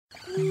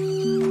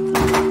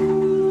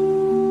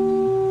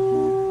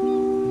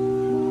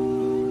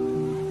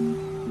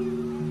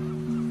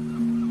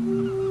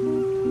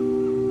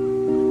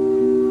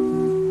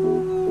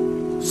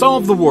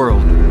Solve the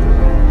World,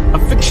 a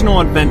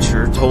fictional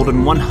adventure told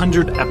in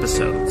 100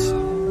 episodes.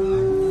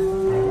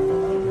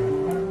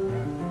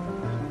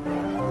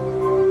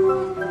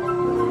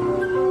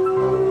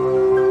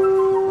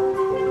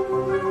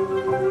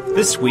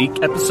 This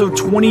week, episode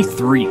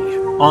 23,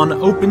 On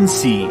Open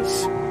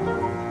Seas.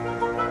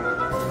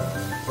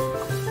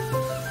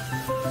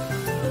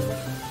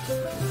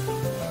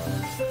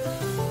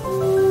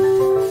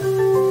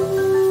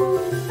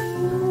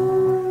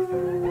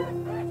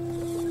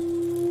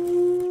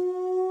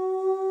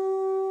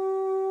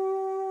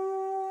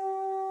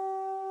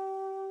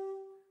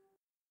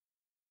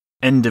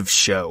 End of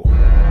show.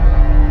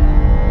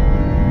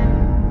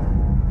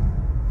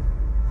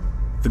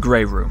 The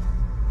Grey Room.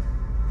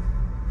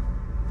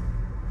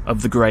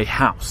 Of the Grey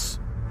House.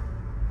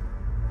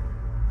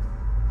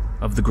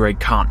 Of the Grey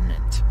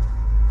Continent.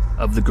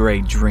 Of the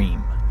Grey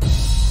Dream.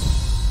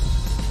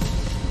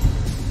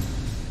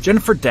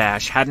 Jennifer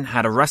Dash hadn't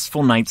had a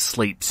restful night's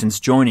sleep since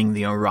joining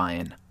the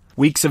Orion.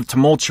 Weeks of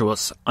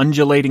tumultuous,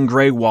 undulating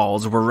grey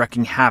walls were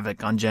wreaking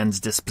havoc on Jen's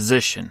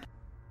disposition.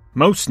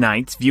 Most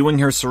nights, viewing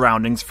her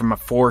surroundings from a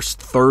forced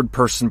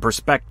third-person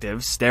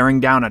perspective, staring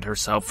down at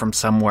herself from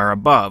somewhere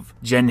above,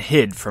 Jenn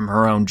hid from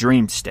her own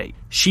dream state.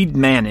 She'd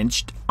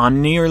managed,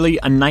 on nearly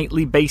a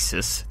nightly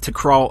basis, to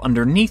crawl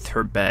underneath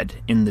her bed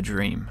in the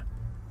dream.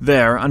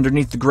 There,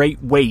 underneath the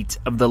great weight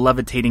of the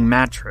levitating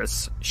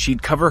mattress,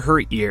 she'd cover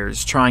her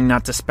ears, trying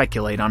not to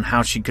speculate on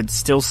how she could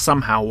still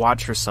somehow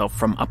watch herself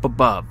from up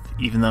above,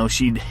 even though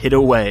she'd hid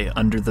away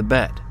under the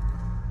bed.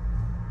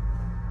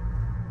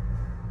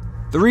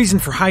 The reason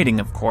for hiding,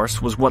 of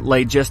course, was what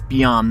lay just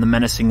beyond the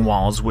menacing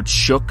walls which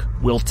shook,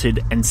 wilted,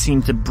 and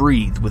seemed to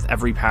breathe with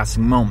every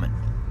passing moment.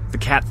 The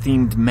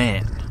cat-themed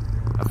man.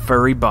 A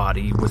furry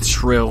body with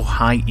shrill,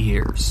 high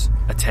ears,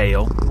 a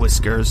tail,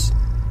 whiskers,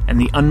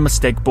 and the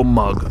unmistakable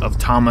mug of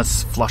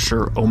Thomas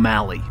Flusher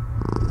O'Malley.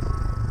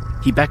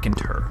 He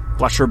beckoned her.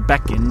 Flusher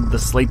beckoned the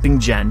sleeping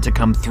Jenn to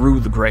come through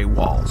the grey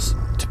walls,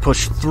 to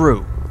push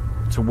through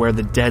to where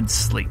the dead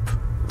sleep.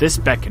 This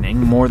beckoning,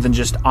 more than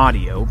just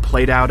audio,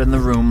 played out in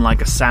the room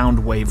like a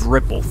sound wave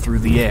ripple through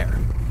the air.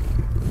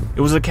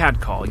 It was a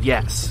cat call,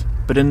 yes,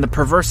 but in the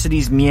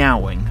perversity's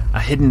meowing, a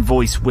hidden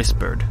voice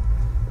whispered,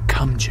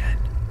 "Come, Jenn.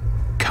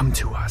 Come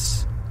to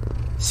us.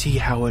 See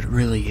how it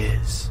really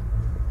is."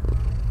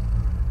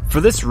 For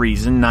this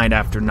reason, night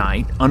after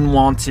night,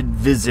 unwanted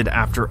visit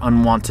after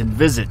unwanted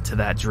visit to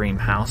that dream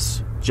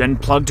house, Jenn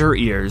plugged her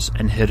ears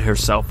and hid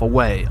herself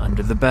away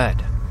under the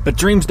bed. But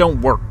dreams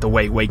don't work the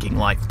way waking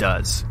life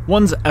does.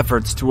 One's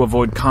efforts to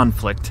avoid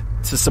conflict,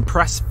 to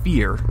suppress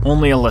fear,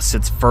 only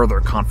elicits further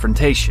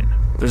confrontation.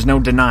 There's no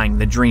denying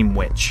the dream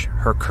witch,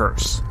 her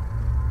curse.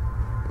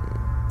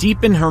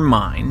 Deep in her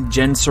mind,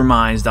 Jenn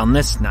surmised on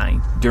this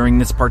night, during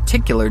this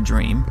particular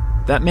dream,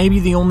 that maybe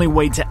the only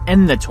way to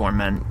end the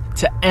torment,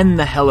 to end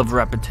the hell of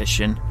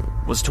repetition,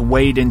 was to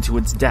wade into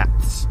its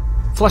depths.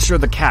 Flusher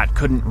the cat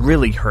couldn't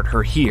really hurt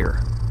her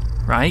here,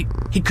 right?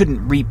 He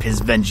couldn't reap his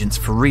vengeance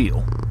for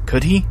real,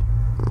 could he?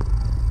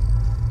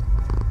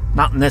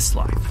 Not in this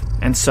life.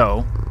 And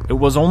so, it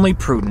was only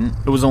prudent,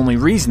 it was only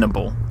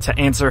reasonable, to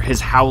answer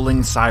his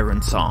howling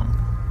siren song,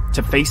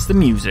 to face the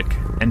music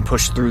and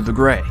push through the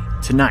grey,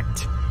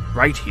 tonight,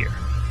 right here,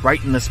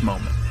 right in this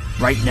moment,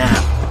 right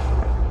now.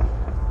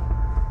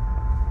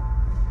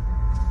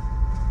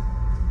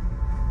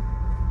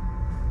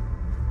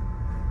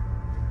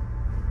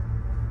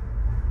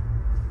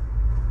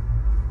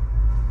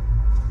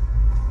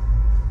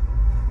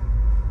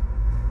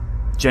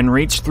 Jenn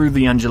reached through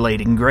the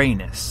undulating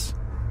grayness.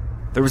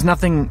 There was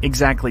nothing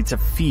exactly to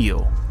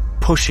feel,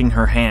 pushing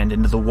her hand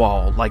into the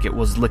wall like it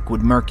was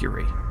liquid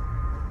mercury.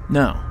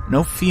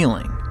 No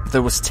feeling, but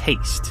there was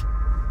taste.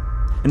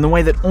 In the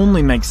way that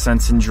only makes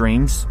sense in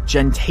dreams,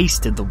 Jenn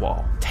tasted the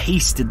wall,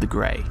 tasted the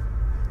grey,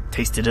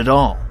 tasted it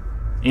all,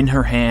 in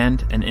her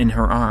hand and in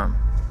her arm.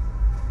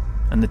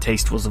 And the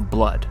taste was of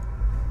blood,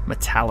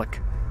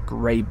 metallic,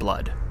 grey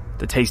blood.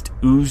 The taste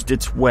oozed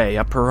its way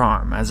up her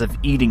arm as if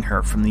eating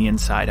her from the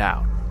inside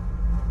out.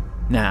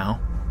 Now,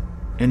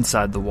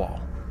 inside the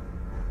wall.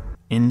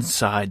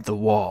 Inside the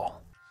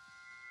wall.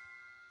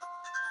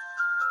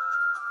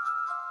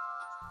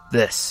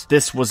 This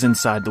was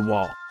inside the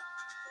wall.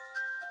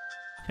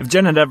 If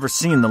Jenn had ever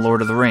seen The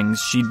Lord of the Rings,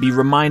 she'd be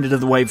reminded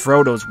of the way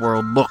Frodo's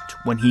world looked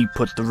when he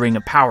put the Ring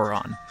of Power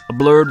on, a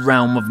blurred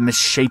realm of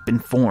misshapen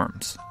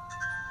forms.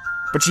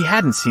 But she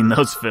hadn't seen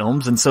those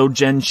films, and so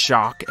Jenn's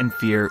shock and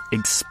fear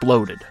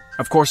exploded.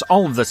 Of course,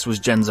 all of this was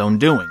Jenn's own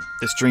doing.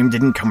 This dream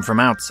didn't come from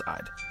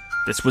outside.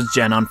 This was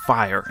Jenn on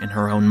fire in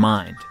her own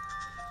mind.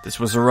 This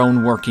was her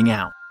own working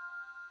out.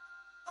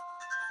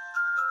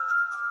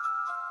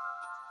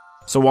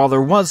 So while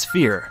there was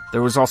fear,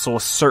 there was also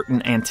a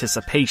certain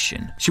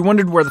anticipation. She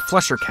wondered where the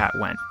Flusher cat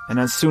went, and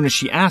as soon as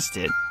she asked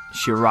it,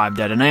 she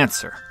arrived at an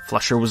answer.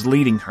 Flusher was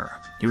leading her.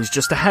 He was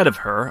just ahead of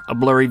her, a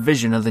blurry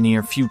vision of the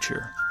near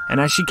future. And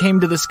as she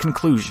came to this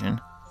conclusion,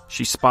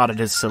 she spotted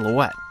his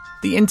silhouette.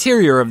 The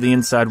interior of the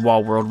inside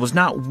wall world was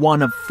not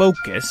one of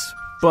focus,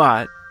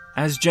 but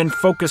As Jenn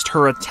focused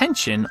her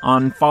attention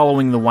on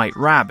following the White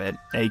Rabbit,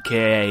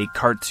 aka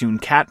Cartoon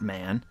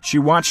Catman, she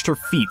watched her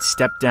feet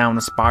step down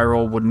a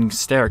spiral wooden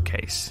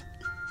staircase.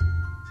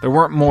 There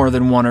weren't more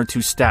than 1 or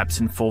 2 steps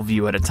in full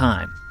view at a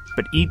time,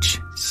 but each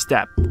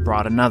step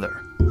brought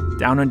another.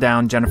 Down and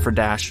down Jennifer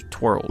Dash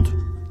twirled.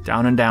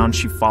 Down and down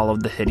she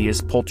followed the hideous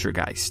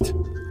poltergeist.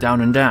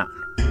 Down and down.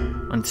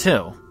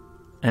 Until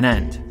an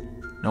end.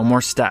 No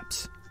more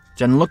steps.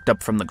 Jenn looked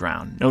up from the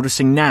ground,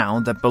 noticing now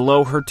that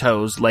below her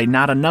toes lay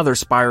not another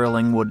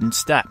spiraling wooden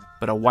step,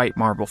 but a white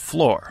marble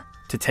floor,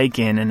 to take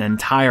in an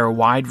entire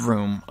wide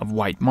room of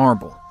white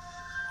marble.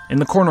 In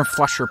the corner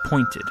Flusher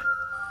pointed.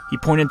 He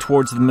pointed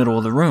towards the middle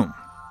of the room.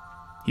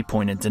 He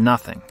pointed to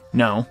nothing.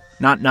 No,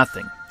 not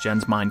nothing,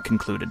 Jenn's mind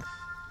concluded.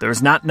 There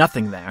is not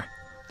nothing there.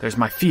 There's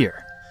my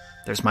fear.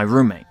 There's my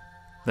roommate.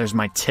 There's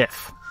my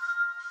Tiff.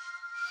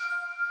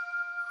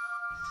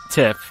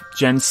 Tiff,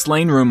 Jenn's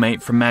slain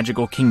roommate from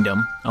Magical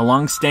Kingdom, a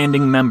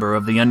long-standing member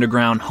of the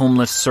underground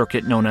homeless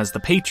circuit known as the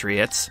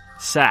Patriots,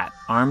 sat,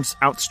 arms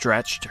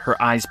outstretched,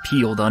 her eyes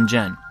peeled on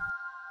Jenn.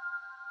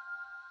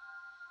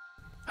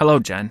 "Hello,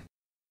 Jenn."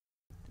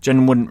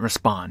 Jenn wouldn't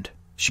respond.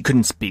 She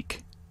couldn't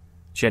speak.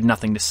 She had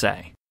nothing to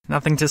say.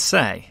 Nothing to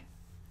say.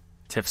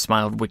 Tiff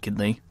smiled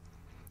wickedly.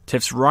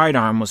 Tiff's right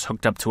arm was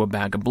hooked up to a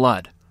bag of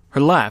blood.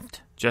 Her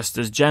left, just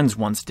as Jenn's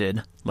once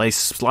did, lay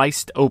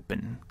sliced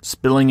open,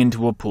 spilling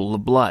into a pool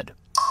of blood.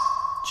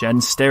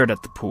 Jenn stared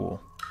at the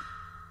pool.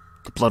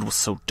 The blood was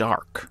so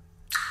dark,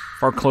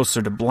 far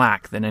closer to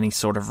black than any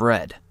sort of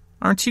red.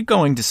 "Aren't you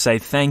going to say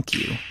thank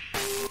you?"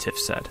 Tiff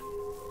said.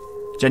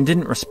 Jenn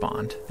didn't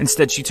respond.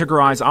 Instead, she took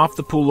her eyes off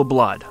the pool of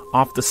blood,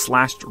 off the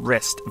slashed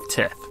wrist of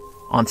Tiff,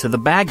 onto the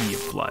baggie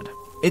of blood.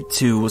 It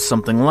too was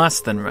something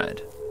less than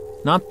red.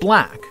 Not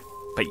black,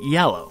 but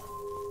yellow.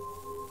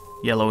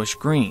 Yellowish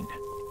green.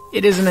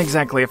 "It isn't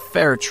exactly a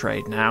fair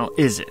trade now,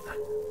 is it?"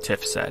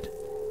 Tiff said.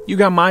 "You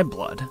got my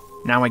blood,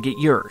 now I get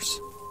yours.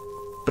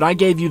 But I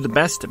gave you the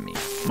best of me,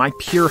 my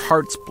pure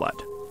heart's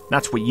blood.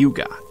 That's what you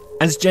got."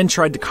 As Jenn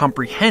tried to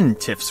comprehend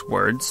Tiff's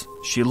words,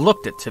 she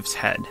looked at Tiff's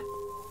head,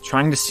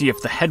 trying to see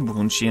if the head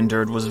wound she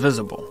endured was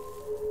visible.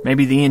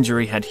 Maybe the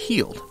injury had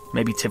healed.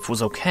 Maybe Tiff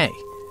was okay.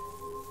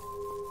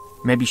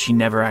 Maybe she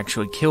never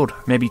actually killed her.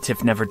 Maybe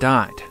Tiff never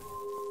died.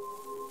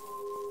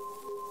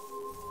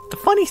 "The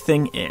funny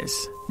thing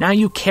is, now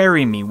you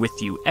carry me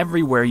with you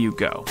everywhere you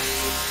go.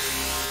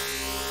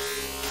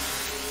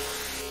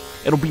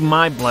 It'll be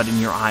my blood in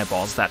your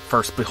eyeballs that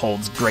first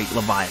beholds great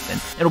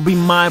Leviathan. It'll be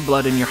my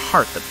blood in your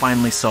heart that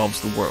finally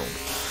solves the world.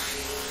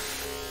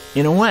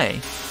 In a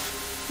way,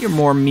 you're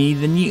more me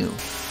than you.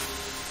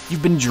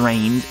 You've been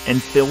drained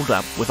and filled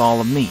up with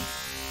all of me.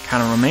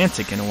 Kind of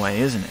romantic in a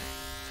way, isn't it?"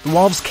 The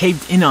walls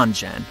caved in on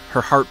Jenn,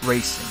 her heart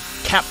racing.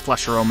 Cat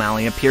Flusher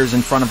O'Malley appears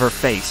in front of her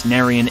face,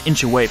 nary an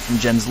inch away from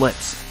Jenn's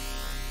lips.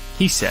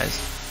 He says,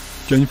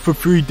 "Jennifer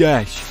Free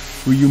Dash,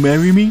 will you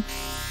marry me?"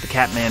 The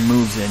Catman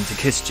moves in to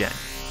kiss Jenn.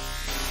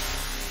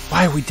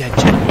 "Why are we dead,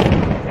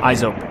 Jenn?"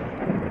 Eyes open.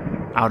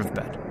 Out of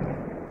bed.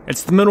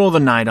 It's the middle of the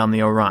night on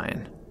the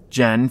Orion.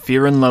 Jenn,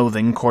 fear and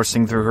loathing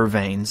coursing through her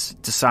veins,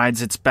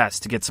 decides it's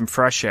best to get some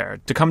fresh air,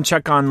 to come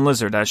check on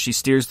Lizard as she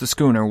steers the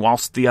schooner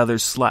whilst the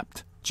others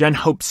slept. Jenn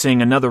hoped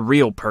seeing another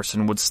real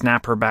person would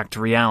snap her back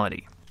to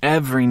reality.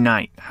 Every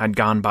night had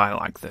gone by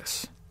like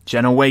this.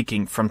 Jenn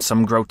awaking from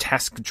some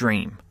grotesque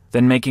dream,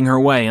 then making her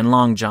way in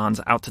long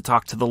johns out to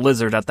talk to the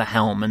Lizard at the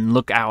helm and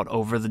look out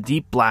over the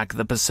deep black of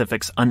the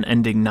Pacific's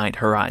unending night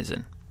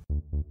horizon.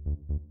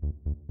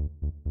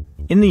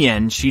 In the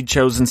end, she'd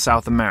chosen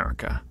South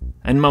America,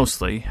 and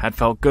mostly had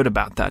felt good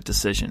about that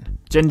decision.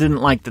 Jenn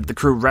didn't like that the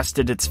crew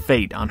rested its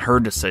fate on her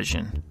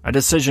decision, a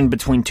decision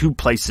between 2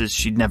 places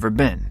she'd never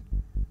been.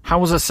 How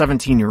was a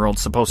 17-year-old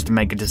supposed to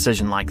make a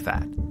decision like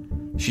that?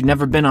 She'd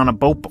never been on a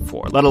boat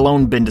before, let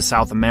alone been to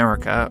South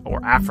America,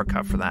 or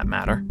Africa for that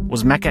matter.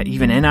 Was Mecca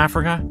even in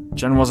Africa?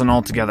 Jenn wasn't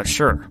altogether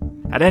sure.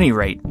 At any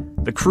rate,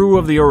 the crew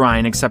of the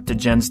Orion accepted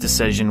Jenn's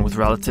decision with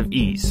relative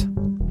ease.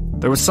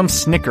 There was some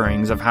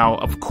snickerings of how,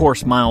 of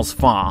course, Miles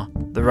Faw,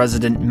 the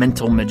resident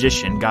mental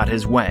magician, got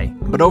his way,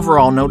 but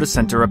overall no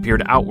dissenter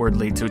appeared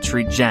outwardly to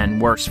treat Jenn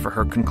worse for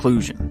her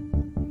conclusion.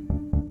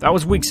 That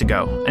was weeks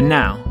ago, and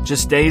now,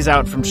 just days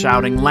out from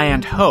shouting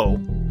 "Land ho!"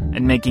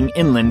 and making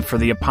inland for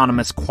the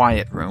eponymous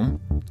quiet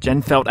room,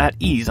 Jenn felt at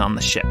ease on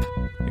the ship,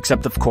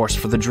 except of course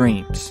for the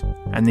dreams,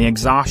 and the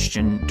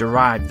exhaustion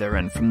derived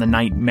therein from the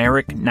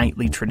nightmaric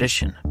nightly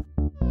tradition.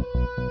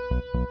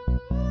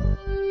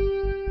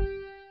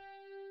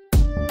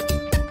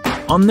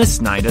 On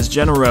this night, as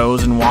Jenn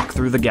arose and walked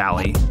through the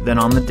galley, then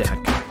on the deck,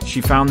 she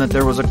found that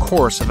there was a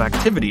course of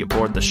activity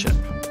aboard the ship.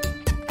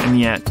 And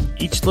yet,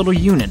 each little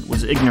unit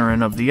was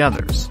ignorant of the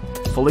others,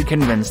 fully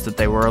convinced that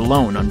they were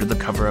alone under the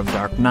cover of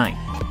dark night.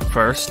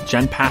 First,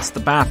 Jenn passed the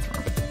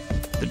bathroom.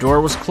 The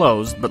door was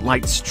closed, but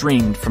light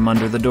streamed from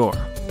under the door.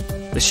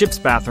 The ship's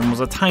bathroom was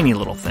a tiny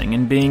little thing,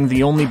 and being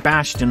the only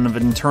bastion of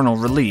internal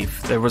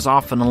relief, there was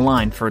often a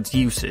line for its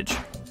usage.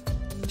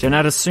 Jenn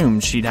had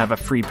assumed she'd have a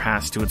free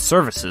pass to its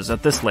services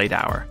at this late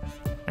hour,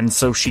 and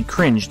so she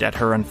cringed at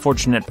her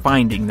unfortunate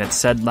finding that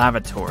said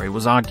lavatory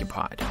was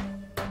occupied.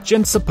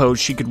 Jenn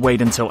supposed she could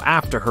wait until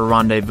after her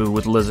rendezvous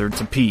with Lizard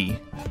to pee,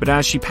 but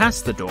as she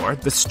passed the door,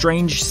 the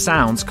strange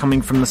sounds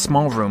coming from the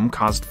small room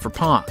caused for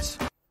pause.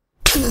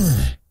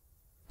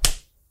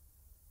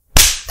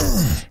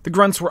 The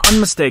grunts were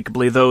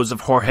unmistakably those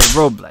of Jorge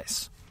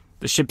Robles,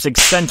 the ship's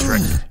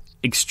eccentric,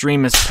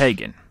 extremist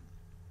pagan.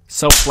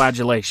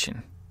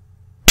 Self-flagellation.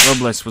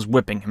 Robles was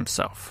whipping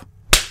himself.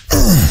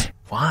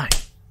 Why?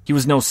 He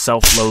was no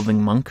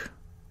self-loathing monk.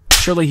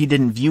 Surely he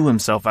didn't view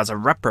himself as a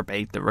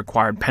reprobate that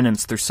required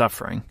penance through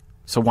suffering.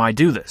 So why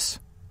do this?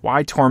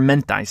 Why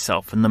torment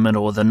thyself in the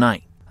middle of the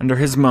night? Under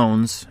his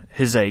moans,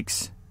 his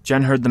aches,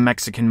 Jenn heard the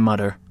Mexican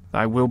mutter,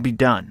 "Thy will be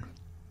done.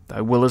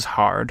 Thy will is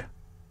hard.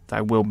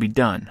 Thy will be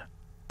done.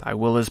 Thy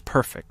will is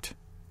perfect.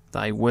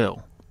 Thy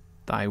will.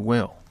 Thy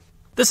will."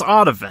 This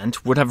odd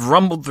event would have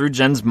rumbled through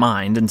Jenn's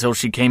mind until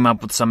she came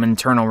up with some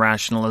internal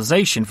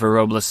rationalization for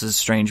Robles'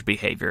 strange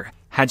behavior,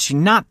 had she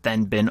not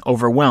then been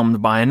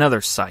overwhelmed by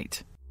another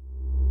sight.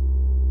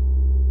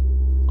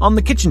 On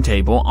the kitchen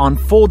table, on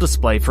full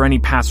display for any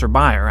passerby,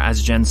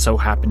 as Jenn so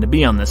happened to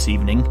be on this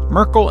evening,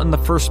 Merkel and the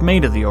first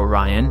mate of the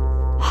Orion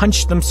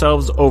hunched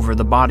themselves over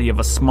the body of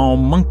a small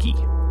monkey.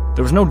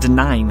 There was no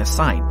denying the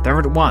sight. There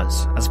it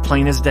was, as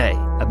plain as day,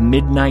 a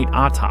midnight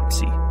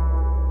autopsy.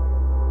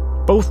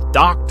 Both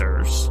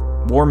doctors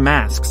wore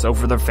masks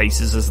over their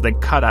faces as they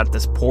cut at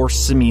this poor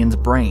simian's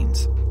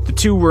brains. The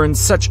two were in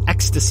such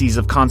ecstasies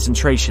of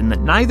concentration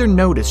that neither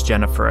noticed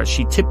Jennifer as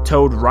she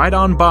tiptoed right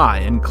on by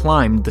and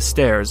climbed the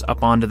stairs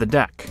up onto the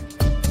deck.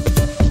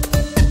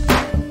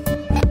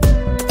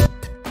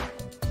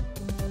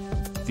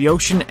 The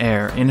ocean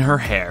air in her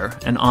hair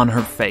and on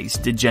her face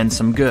did Jenn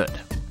some good.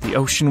 The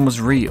ocean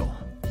was real,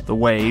 the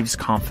waves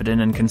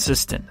confident and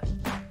consistent.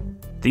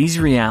 These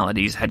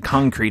realities had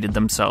concreted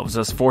themselves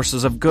as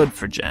forces of good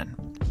for Jenn.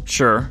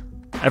 Sure,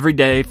 every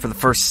day for the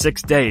first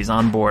 6 days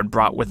on board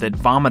brought with it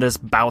vomitous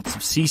bouts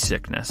of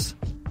seasickness.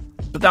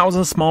 But that was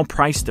a small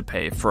price to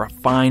pay for a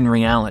fine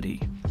reality,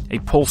 a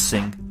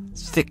pulsing,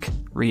 thick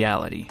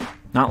reality,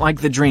 not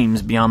like the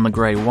dreams beyond the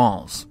gray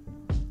walls.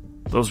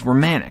 Those were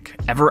manic,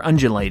 ever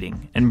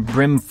undulating, and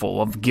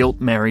brimful of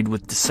guilt married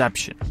with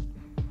deception.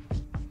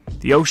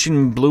 The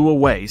ocean blew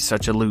away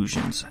such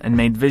illusions, and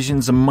made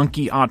visions of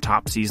monkey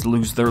autopsies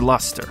lose their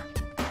luster.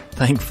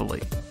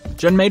 Thankfully.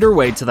 Jenn made her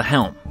way to the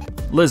helm.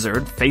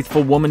 Lizard,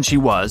 faithful woman she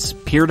was,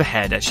 peered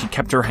ahead as she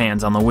kept her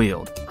hands on the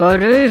wheel.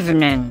 Good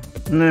evening,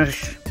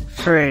 Miss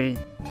 3.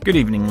 Good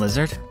evening,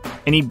 Lizard.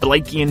 Any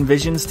Blakean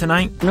visions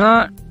tonight?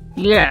 Not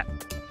yet.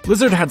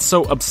 Lizard had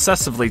so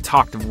obsessively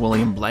talked of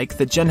William Blake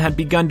that Jenn had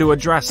begun to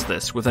address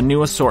this with a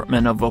new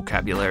assortment of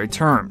vocabulary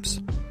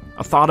terms.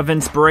 A thought of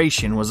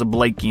inspiration was a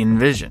Blakean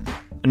vision.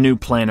 A new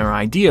plan or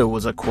idea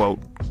was a, quote,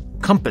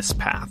 compass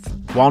path,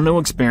 while new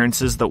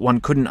experiences that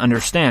one couldn't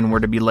understand were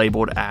to be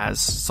labeled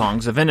as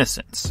songs of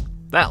innocence.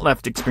 That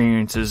left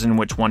experiences in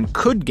which one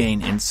could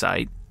gain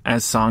insight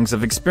as songs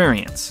of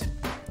experience.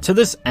 To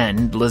this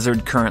end,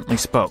 Lizard currently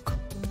spoke.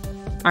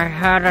 I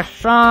had a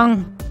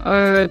song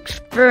of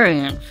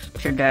experience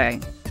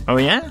today. Oh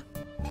yeah?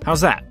 How's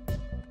that?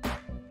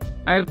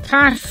 I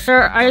passed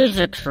Sir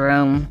Isaac's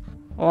room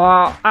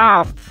while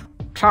Alf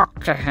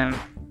talked to him.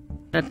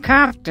 The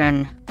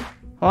captain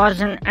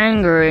wasn't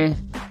angry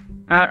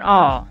at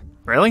all.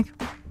 Really?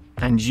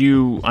 And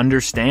you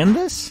understand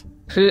this?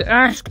 He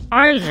asked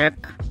Isaac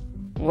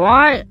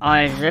why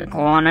Isaac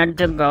wanted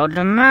to go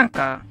to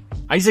Mecca.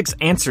 Isaac's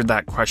answered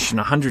that question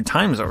 100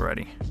 times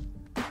already.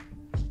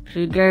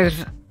 He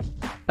gave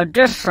a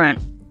different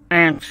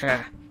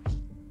answer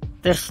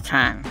this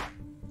time.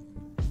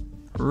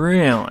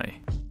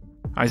 Really?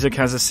 Isaac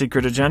has a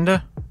secret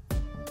agenda?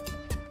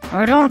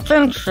 I don't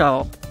think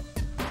so.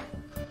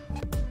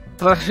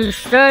 But he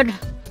said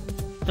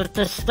that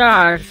the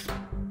stars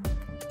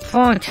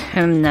point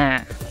him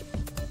there.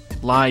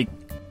 Like,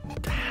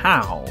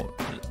 how?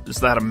 Is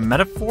that a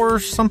metaphor or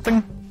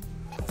something?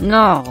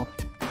 No.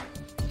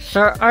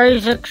 Sir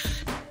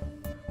Isaac's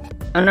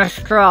an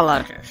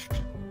astrologist.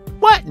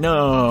 What?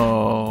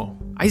 No.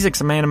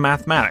 Isaac's a man of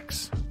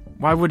mathematics.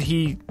 Why would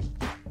he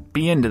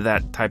be into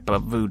that type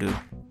of voodoo?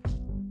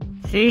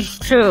 These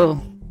two,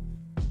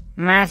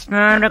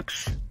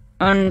 mathematics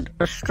and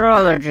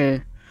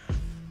astrology,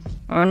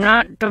 are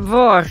not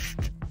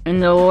divorced in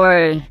the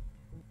way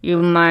you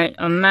might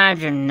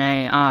imagine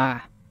they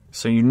are.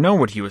 So you know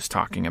what he was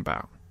talking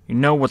about. You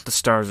know what the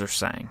stars are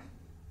saying.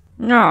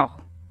 No,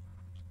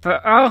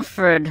 but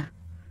Alfred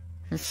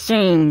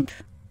seemed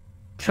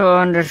to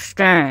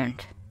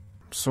understand.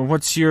 So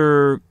what's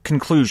your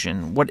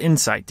conclusion? What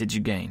insight did you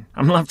gain?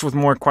 I'm left with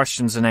more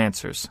questions than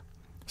answers.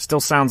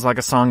 Still sounds like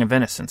a song of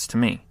innocence to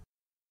me.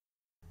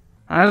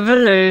 I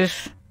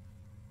believe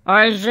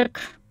Isaac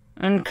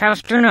and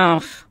Captain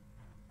Elf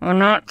are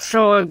not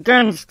so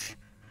against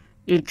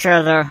each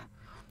other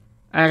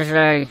as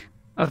they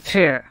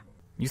appear.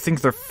 You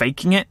think they're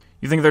faking it?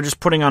 You think they're just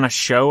putting on a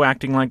show,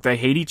 acting like they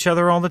hate each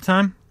other all the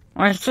time?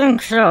 I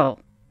think so,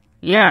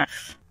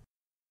 yes.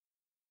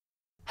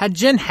 Had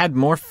Jenn had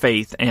more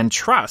faith and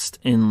trust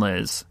in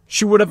Liz,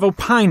 she would have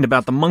opined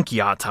about the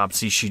monkey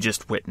autopsy she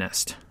just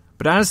witnessed.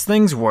 But as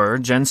things were,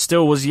 Jenn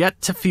still was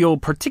yet to feel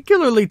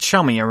particularly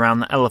chummy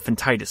around the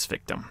elephantitis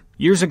victim.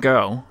 Years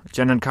ago,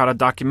 Jenn had caught a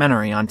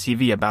documentary on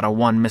TV about a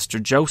one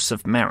Mr.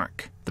 Joseph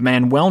Merrick, the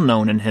man well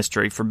known in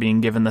history for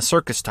being given the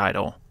circus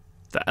title,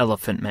 the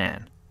Elephant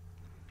Man.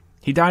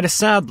 He died a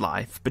sad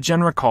life, but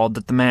Jenn recalled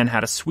that the man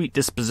had a sweet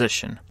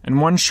disposition, and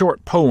one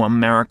short poem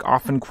Merrick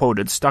often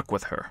quoted stuck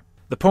with her.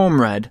 The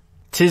poem read,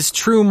 "'Tis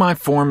true my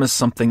form is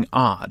something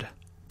odd,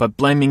 but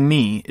blaming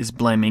me is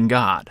blaming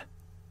God.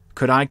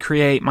 Could I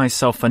create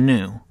myself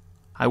anew,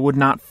 I would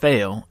not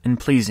fail in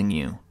pleasing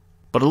you."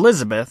 But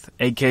Elizabeth,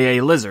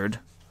 aka Lizard,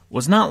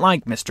 was not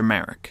like Mr.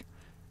 Merrick.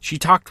 She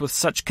talked with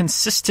such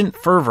consistent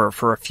fervor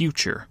for a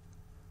future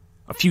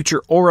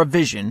or a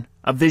vision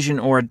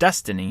or a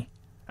destiny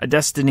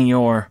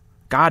or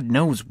God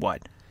knows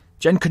what.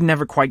 Jenn could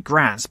never quite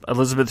grasp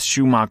Elizabeth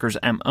Schumacher's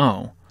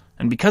M.O.,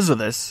 and because of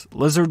this,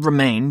 Lizard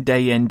remained,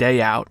 day in,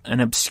 day out, an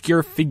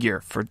obscure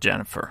figure for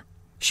Jennifer.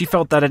 She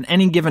felt that at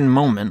any given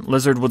moment,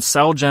 Lizard would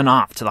sell Jenn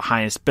off to the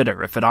highest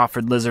bidder if it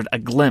offered Lizard a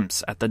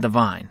glimpse at the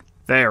divine.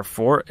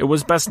 Therefore, it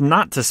was best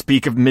not to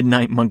speak of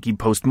midnight monkey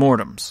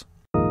postmortems.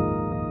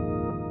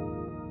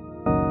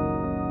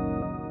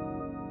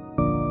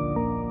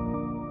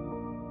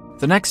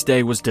 The next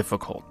day was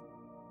difficult.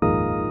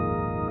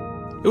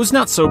 It was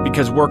not so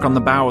because work on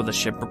the bow of the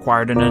ship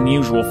required an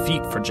unusual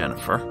feat for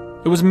Jennifer.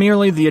 It was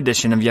merely the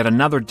addition of yet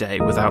another day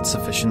without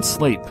sufficient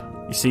sleep.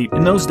 You see,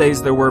 in those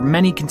days there were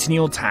many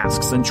continual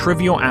tasks and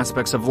trivial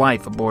aspects of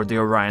life aboard the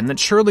Orion that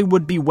surely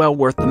would be well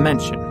worth the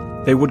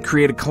mention. They would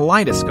create a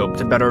kaleidoscope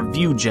to better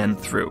view Jenn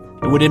through.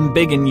 It would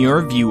embiggen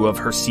your view of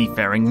her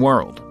seafaring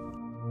world.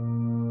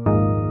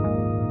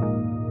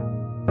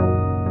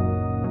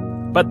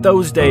 But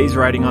those days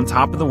riding on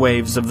top of the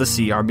waves of the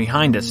sea are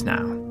behind us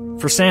now.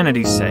 For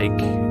sanity's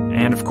sake,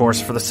 and of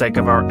course for the sake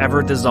of our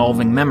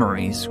ever-dissolving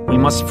memories, we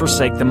must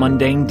forsake the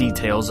mundane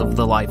details of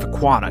the life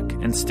aquatic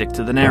and stick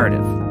to the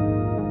narrative.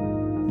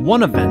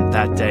 One event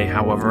that day,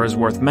 however, is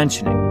worth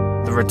mentioning: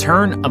 the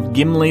return of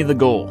Gimli the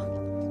Gull.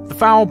 The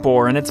fowl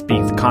bore in its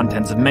beak the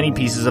contents of many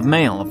pieces of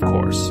mail, of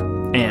course,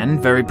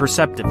 and, very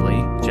perceptibly,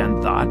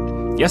 Jenn thought,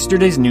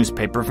 yesterday's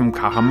newspaper from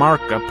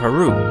Cajamarca,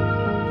 Peru.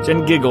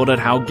 Jenn giggled at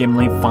how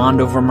Gimli fawned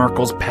over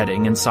Merkel's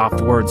petting and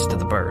soft words to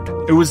the bird.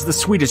 It was the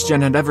sweetest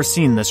Jenn had ever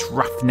seen this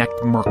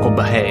rough-necked Merkel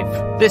behave.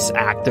 This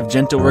act of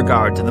gentle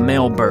regard to the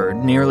male bird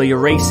nearly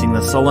erasing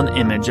the sullen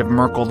image of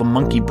Merkel the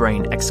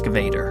monkey-brain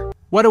excavator.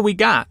 "What do we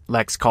got?"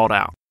 Lex called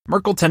out.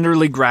 Merkel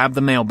tenderly grabbed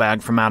the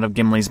mailbag from out of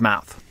Gimli's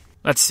mouth.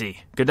 "Let's see.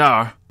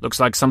 Gadar,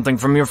 looks like something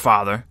from your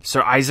father.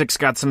 Sir Isaac's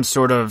got some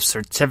sort of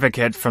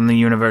certificate from the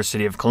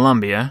University of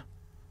Columbia.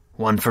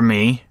 One for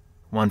me,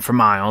 one for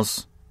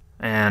Miles,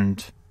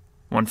 and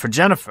one for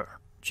Jennifer.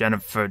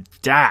 Jennifer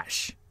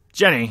Dash.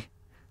 Jenny,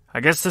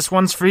 I guess this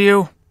one's for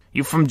you?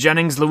 You from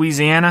Jennings,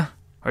 Louisiana?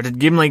 Or did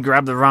Gimli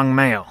grab the wrong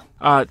mail?"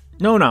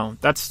 No,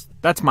 that's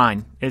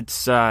mine.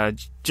 It's,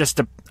 just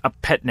a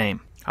pet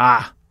name."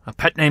 "Ah, a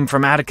pet name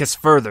from Atticus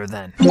Further,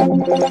 then."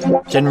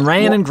 Jenn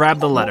ran and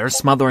grabbed the letter,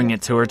 smothering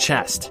it to her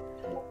chest.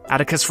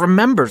 Atticus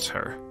remembers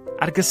her.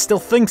 Atticus still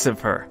thinks of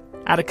her.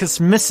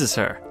 Atticus misses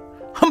her.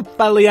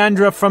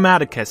 Humph-Leandra from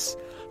Atticus.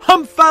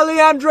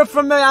 Humph-Leandra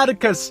from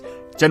Atticus!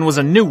 Jenn was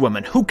a new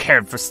woman. Who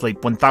cared for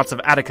sleep when thoughts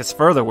of Atticus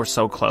Further were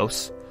so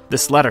close?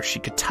 This letter, she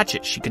could touch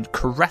it, she could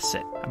caress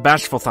it. A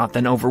bashful thought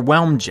then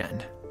overwhelmed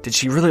Jenn. Did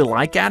she really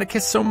like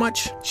Atticus so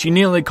much? She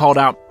nearly called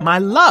out, "My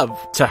love,"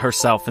 to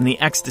herself in the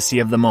ecstasy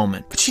of the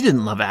moment. But she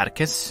didn't love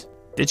Atticus,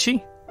 did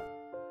she?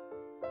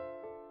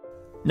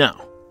 No,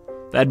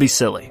 that'd be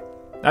silly.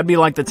 That'd be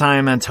like the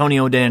time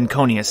Antonio de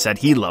Anconia said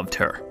he loved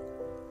her.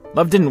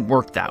 Love didn't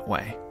work that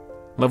way.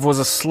 Love was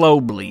a slow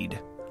bleed,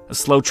 a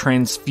slow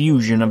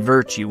transfusion of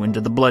virtue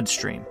into the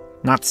bloodstream.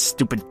 Not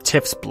stupid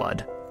Tiff's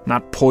blood,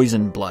 not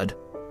poison blood,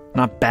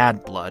 not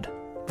bad blood.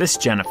 This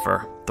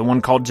Jennifer, the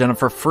one called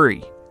Jennifer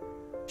Free,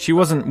 she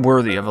wasn't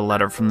worthy of a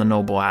letter from the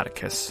noble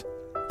Atticus,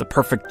 the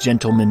perfect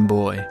gentleman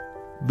boy,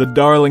 the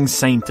darling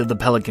saint of the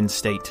Pelican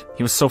State.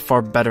 He was so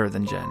far better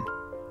than Jenn.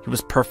 He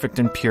was perfect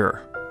and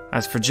pure.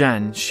 As for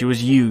Jenn, she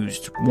was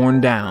used,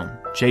 worn down,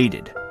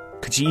 jaded.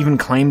 Could she even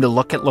claim to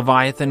look at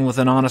Leviathan with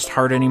an honest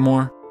heart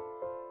anymore?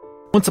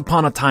 Once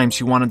upon a time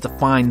she wanted to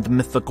find the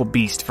mythical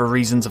beast for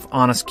reasons of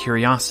honest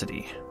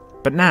curiosity.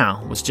 But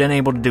now, was Jenn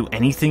able to do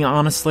anything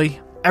honestly?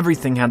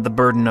 Everything had the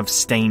burden of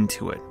stain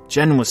to it.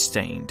 Jenn was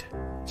stained.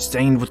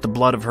 Stained with the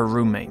blood of her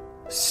roommate.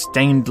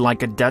 Stained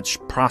like a Dutch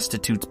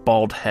prostitute's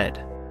bald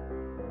head.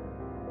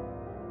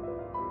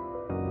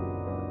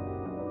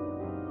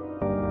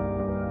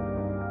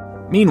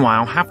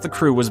 Meanwhile, half the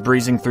crew was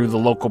breezing through the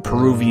local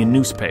Peruvian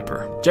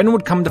newspaper. Jenn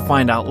would come to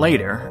find out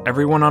later,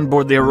 everyone on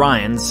board the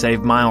Orion,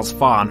 save Miles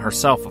Faw and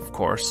herself, of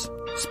course,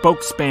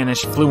 spoke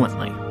Spanish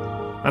fluently.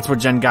 That's what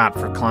Jenn got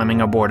for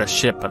climbing aboard a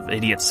ship of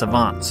idiot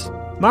savants.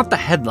 Not the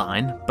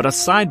headline, but a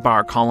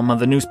sidebar column of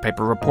the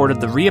newspaper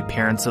reported the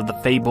reappearance of the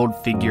fabled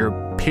figure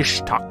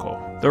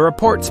Pishtaco. The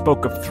report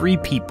spoke of 3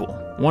 people,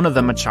 one of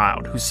them a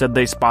child who said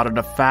they spotted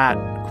a fat,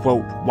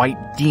 quote, white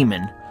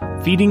demon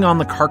feeding on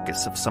the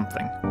carcass of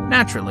something.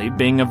 Naturally,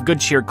 being of good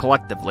cheer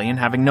collectively and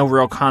having no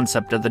real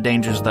concept of the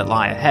dangers that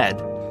lie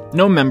ahead,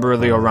 no member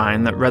of the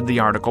Orion that read the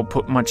article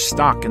put much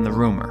stock in the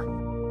rumor.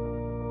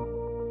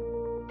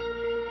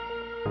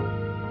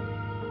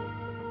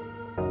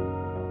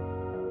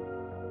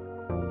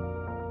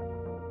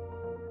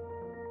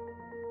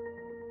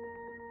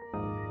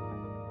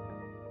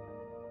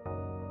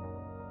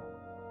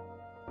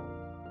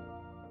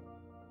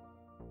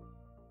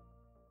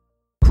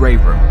 Grey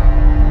room.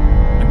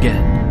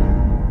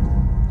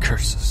 Again.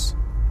 Curses.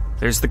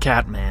 There's the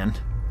cat man.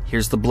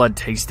 Here's the blood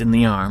taste in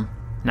the arm.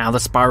 Now the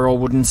spiral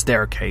wooden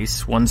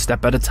staircase, one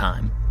step at a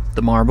time.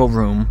 The marble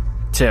room.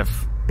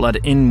 Tiff. Blood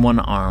in one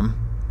arm.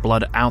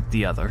 Blood out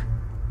the other.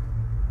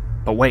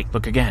 But wait,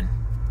 look again.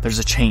 There's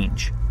a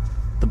change.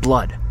 The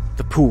blood.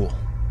 The pool.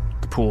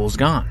 The pool's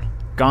gone.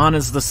 Gone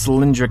is the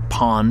cylindric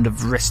pond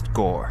of wrist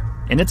gore.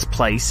 In its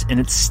place, in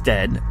its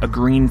stead, a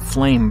green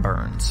flame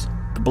burns.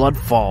 The blood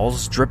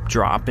falls,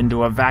 drip-drop,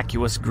 into a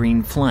vacuous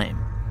green flame.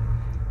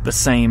 The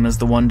same as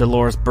the one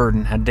Dolores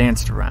Burden had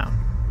danced around.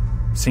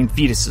 St.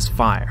 Vitus's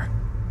fire.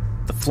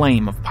 The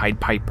flame of Pied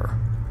Piper.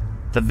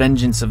 The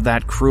vengeance of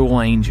that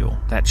cruel angel,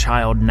 that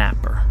child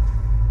napper.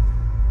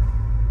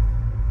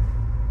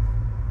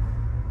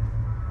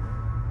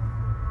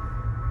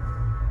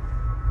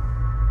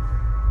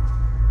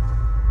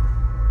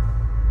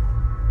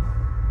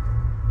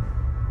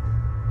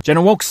 Jenn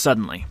awoke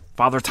suddenly.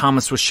 Father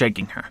Thomas was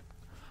shaking her.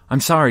 "I'm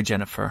sorry,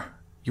 Jennifer.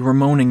 You were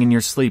moaning in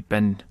your sleep,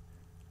 and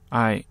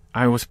I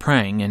was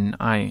praying, and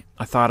I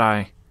thought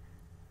I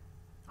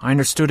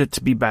understood it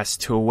to be best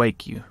to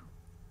awake you."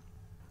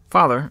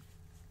 "Father,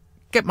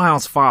 get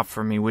Miles Fobb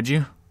for me, would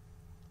you?"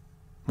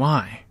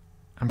 "Why?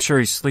 I'm sure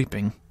he's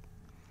sleeping."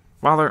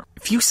 "Father,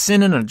 if you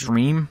sin in a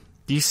dream,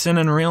 do you sin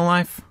in real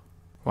life?"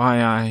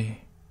 "Why,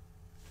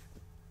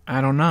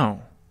 I don't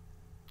know.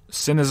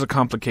 Sin is a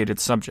complicated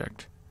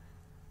subject."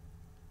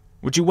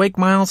 "Would you wake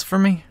Miles for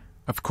me?"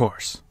 "Of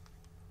course."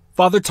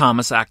 Father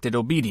Thomas acted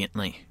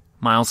obediently.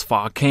 Miles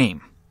Fogg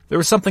came. There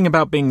was something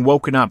about being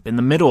woken up in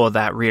the middle of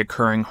that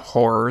reoccurring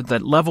horror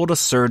that leveled a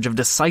surge of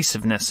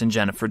decisiveness in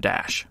Jennifer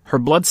Dash. Her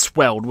blood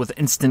swelled with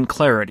instant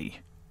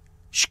clarity.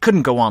 She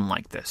couldn't go on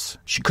like this.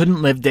 She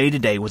couldn't live day to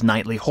day with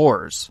nightly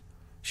horrors.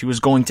 She was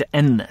going to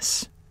end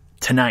this.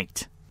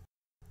 Tonight.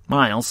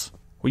 "Miles,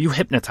 will you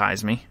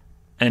hypnotize me?"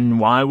 "And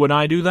why would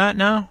I do that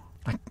now?"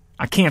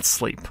 I can't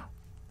sleep.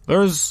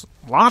 There's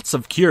lots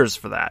of cures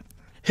for that.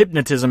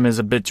 Hypnotism is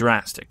a bit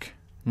drastic.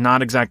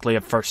 Not exactly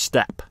a first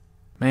step.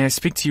 "May I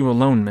speak to you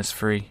alone, Miss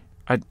Free?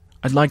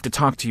 I'd like to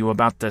talk to you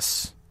about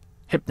this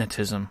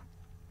hypnotism.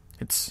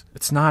 It's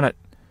not at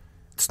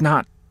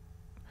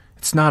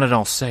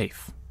all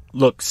safe."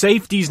 "Look,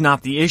 safety's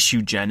not the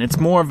issue, Jenn. It's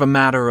more of a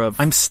matter of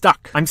I'm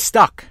stuck.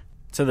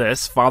 To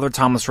this, Father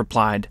Thomas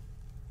replied,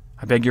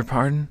 "I beg your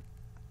pardon?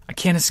 I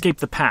can't escape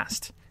the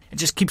past. It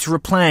just keeps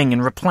replaying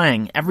and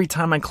replaying every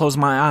time I close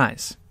my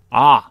eyes."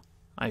 "Ah,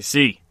 I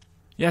see."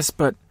 "Yes,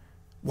 but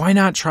why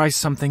not try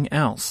something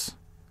else?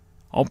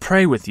 I'll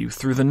pray with you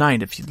through the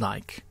night if you'd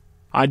like."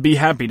 "I'd be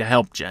happy to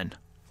help, Jenn."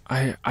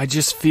 I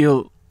just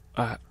feel,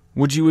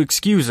 would you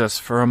excuse us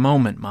for a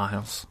moment,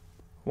 Miles?"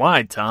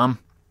 "Why, Tom?"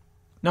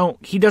 "No,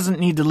 he doesn't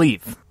need to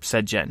leave,"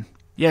 said Jenn.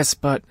 "Yes,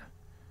 but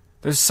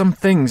there's some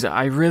things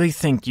I really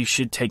think you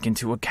should take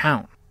into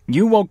account.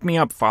 You woke me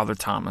up, Father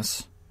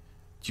Thomas.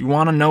 Do you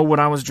want to know what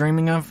I was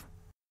dreaming of?"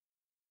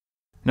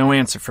 No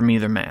answer from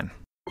either man.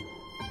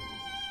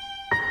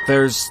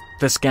 "There's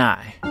this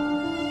guy.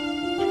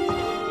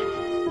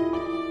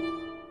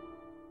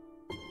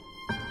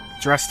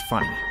 Dressed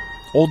funny.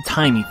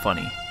 Old-timey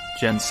funny,"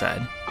 Jenn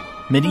said.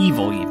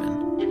 "Medieval, even.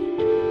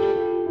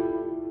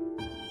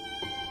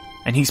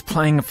 And he's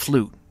playing a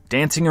flute,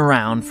 dancing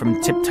around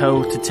from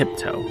tiptoe to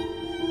tiptoe.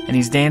 And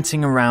he's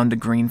dancing around a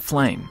green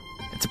flame.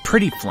 It's a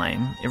pretty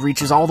flame. It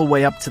reaches all the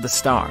way up to the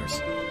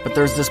stars. But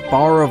there's this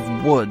bar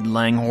of wood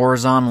laying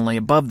horizontally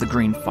above the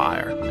green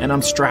fire, and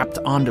I'm strapped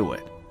onto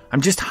it.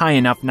 I'm just high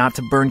enough not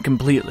to burn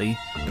completely,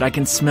 but I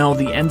can smell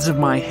the ends of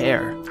my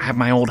hair. I have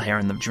my old hair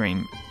in the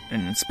dream,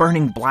 and it's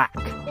burning black."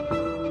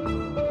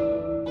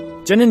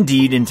 Jenn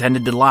indeed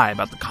intended to lie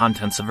about the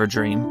contents of her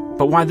dream,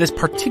 but why this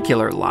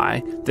particular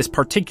lie, this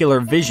particular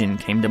vision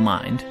came to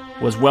mind,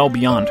 was well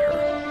beyond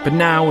her. But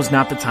now was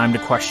not the time to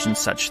question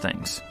such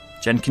things.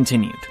 Jenn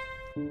continued.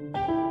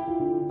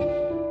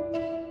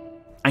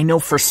 "I know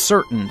for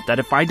certain that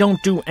if I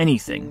don't do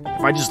anything,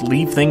 if I just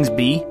leave things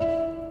be,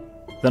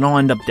 then I'll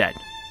end up dead.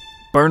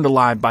 Burned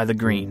alive by the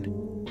green.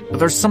 But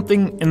there's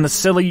something in the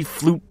silly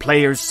flute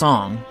player's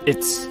song.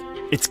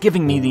 It's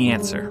giving me the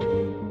answer.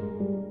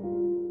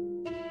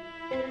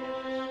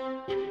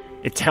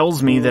 It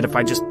tells me that if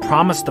I just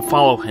promise to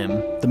follow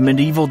him, the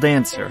medieval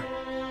dancer,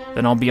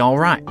 then I'll be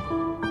alright.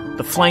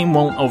 The flame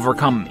won't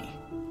overcome me.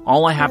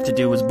 All I have to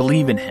do is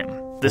believe in him,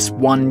 this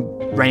one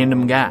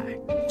random guy."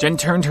 Jenn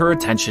turned her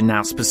attention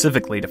now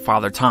specifically to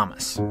Father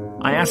Thomas.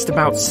 "I asked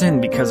about sin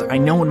because I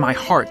know in my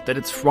heart that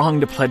it's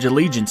wrong to pledge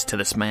allegiance to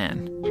this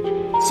man.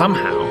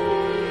 Somehow,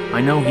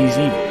 I know he's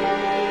evil.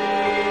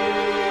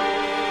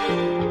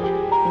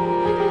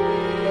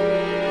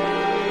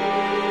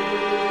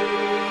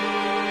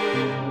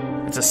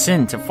 It's a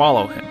sin to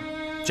follow him.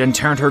 Jenn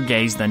turned her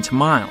gaze then to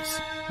Miles.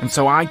 And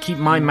so I keep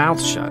my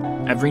mouth shut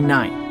every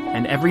night.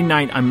 And every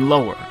night I'm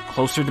lower,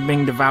 closer to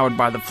being devoured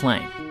by the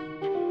flame.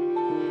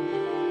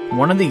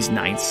 One of these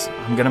nights,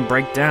 I'm gonna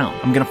break down.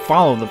 I'm gonna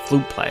follow the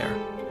flute player.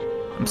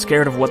 I'm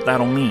scared of what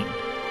that'll mean.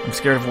 I'm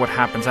scared of what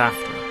happens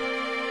after.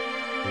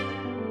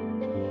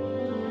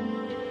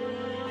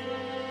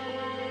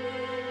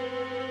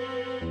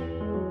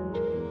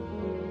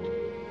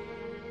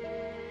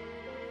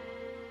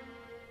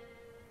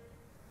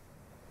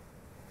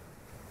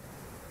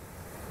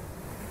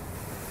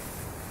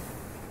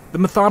 The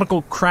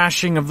methodical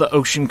crashing of the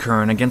ocean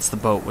current against the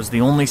boat was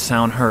the only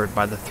sound heard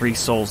by the three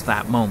souls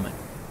that moment.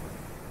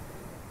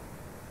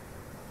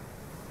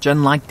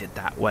 Jenn liked it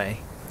that way.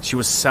 She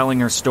was selling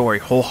her story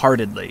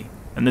wholeheartedly,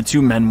 and the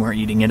two men were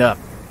eating it up.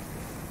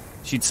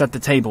 She'd set the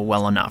table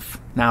well enough,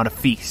 now to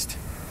feast,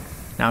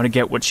 now to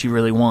get what she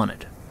really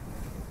wanted.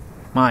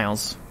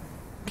 Miles,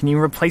 can you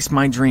replace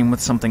my dream with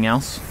something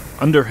else?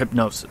 Under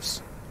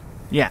hypnosis.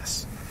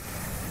 Yes.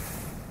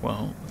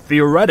 Well,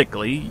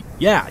 theoretically,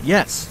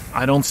 yes.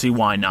 I don't see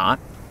why not.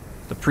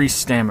 The priest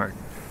stammered.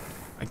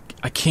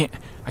 I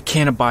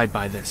can't abide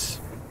by this.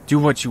 Do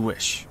what you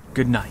wish.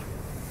 Good night.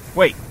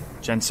 Wait,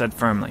 Jenn said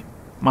firmly.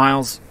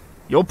 Miles,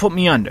 you'll put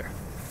me under.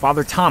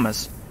 Father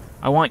Thomas,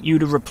 I want you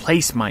to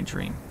replace my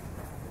dream.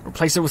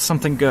 Replace it with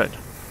something good.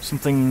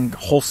 Something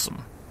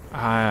wholesome.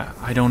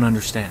 I don't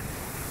understand.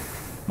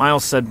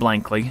 Miles said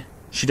blankly,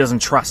 she doesn't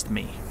trust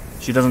me.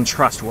 She doesn't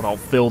trust what I'll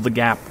fill the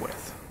gap with.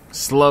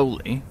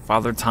 Slowly,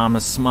 Father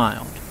Thomas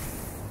smiled.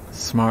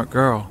 Smart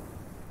girl.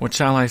 What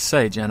shall I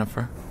say,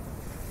 Jennifer?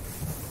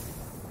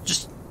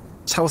 Just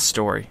tell a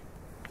story.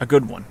 A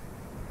good one.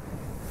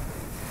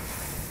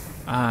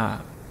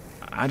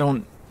 I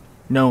don't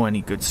know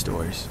any good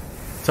stories.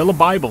 Tell a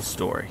Bible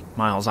story,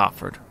 Miles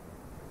offered.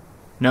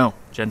 No,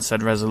 Jenn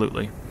said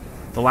resolutely.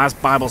 The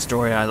last Bible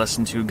story I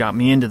listened to got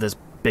me into this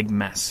big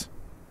mess.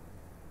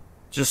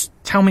 Just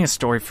tell me a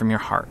story from your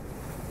heart.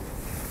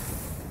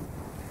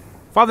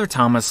 Father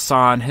Thomas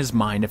saw in his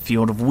mind a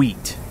field of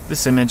wheat.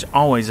 This image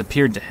always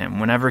appeared to him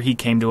whenever he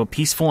came to a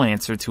peaceful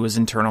answer to his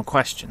internal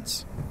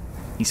questions.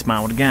 He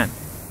smiled again.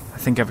 I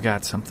think I've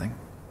got something.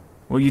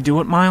 Will you do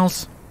it,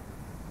 Miles?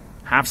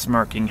 Half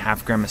smirking,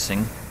 half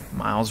grimacing,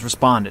 Miles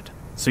responded.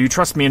 So you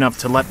trust me enough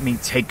to let me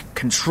take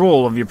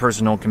control of your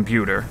personal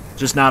computer,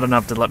 just not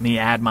enough to let me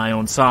add my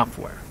own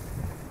software?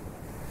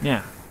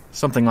 Yeah,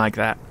 something like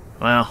that.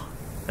 Well,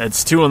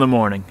 it's 2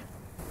 a.m.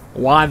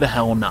 Why the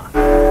hell not?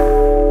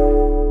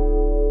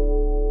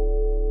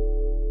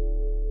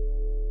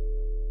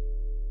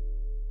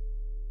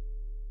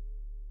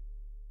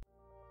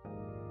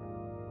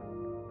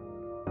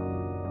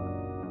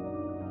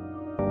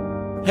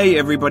 Hey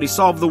everybody,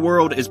 Solve the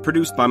World is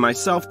produced by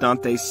myself,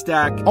 Dante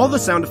Stack. All the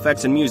sound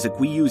effects and music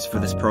we use for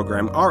this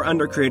program are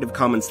under Creative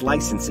Commons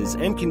licenses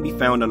and can be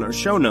found on our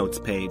show notes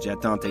page at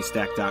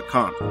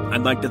dantestack.com.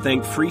 I'd like to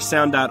thank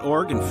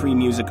freesound.org and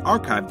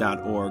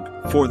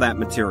freemusicarchive.org for that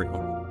material.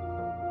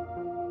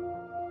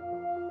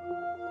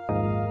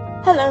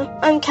 Hello,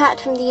 I'm Kat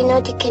from the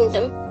United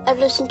Kingdom. I've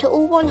listened to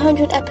all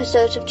 100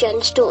 episodes of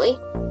Jenn's story.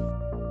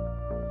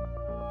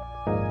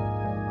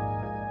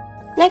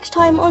 Next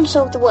time on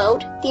Solve the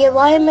World, the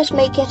Orion must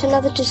make yet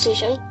another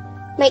decision,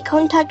 make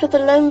contact with a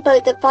lone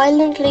boat that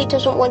violently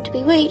doesn't want to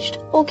be reached,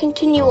 or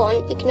continue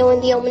on,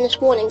 ignoring the ominous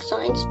warning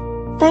signs.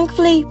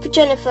 Thankfully for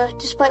Jennifer,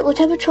 despite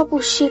whatever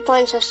troubles she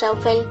finds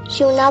herself in,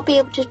 she will now be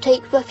able to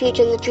take refuge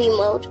in the dream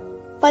world.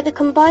 By the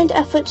combined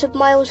efforts of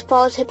Miles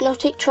Farr's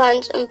hypnotic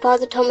trance and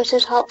Father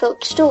Thomas's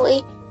heartfelt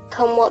story,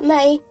 come what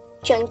may,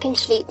 Jenn can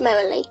sleep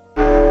merrily.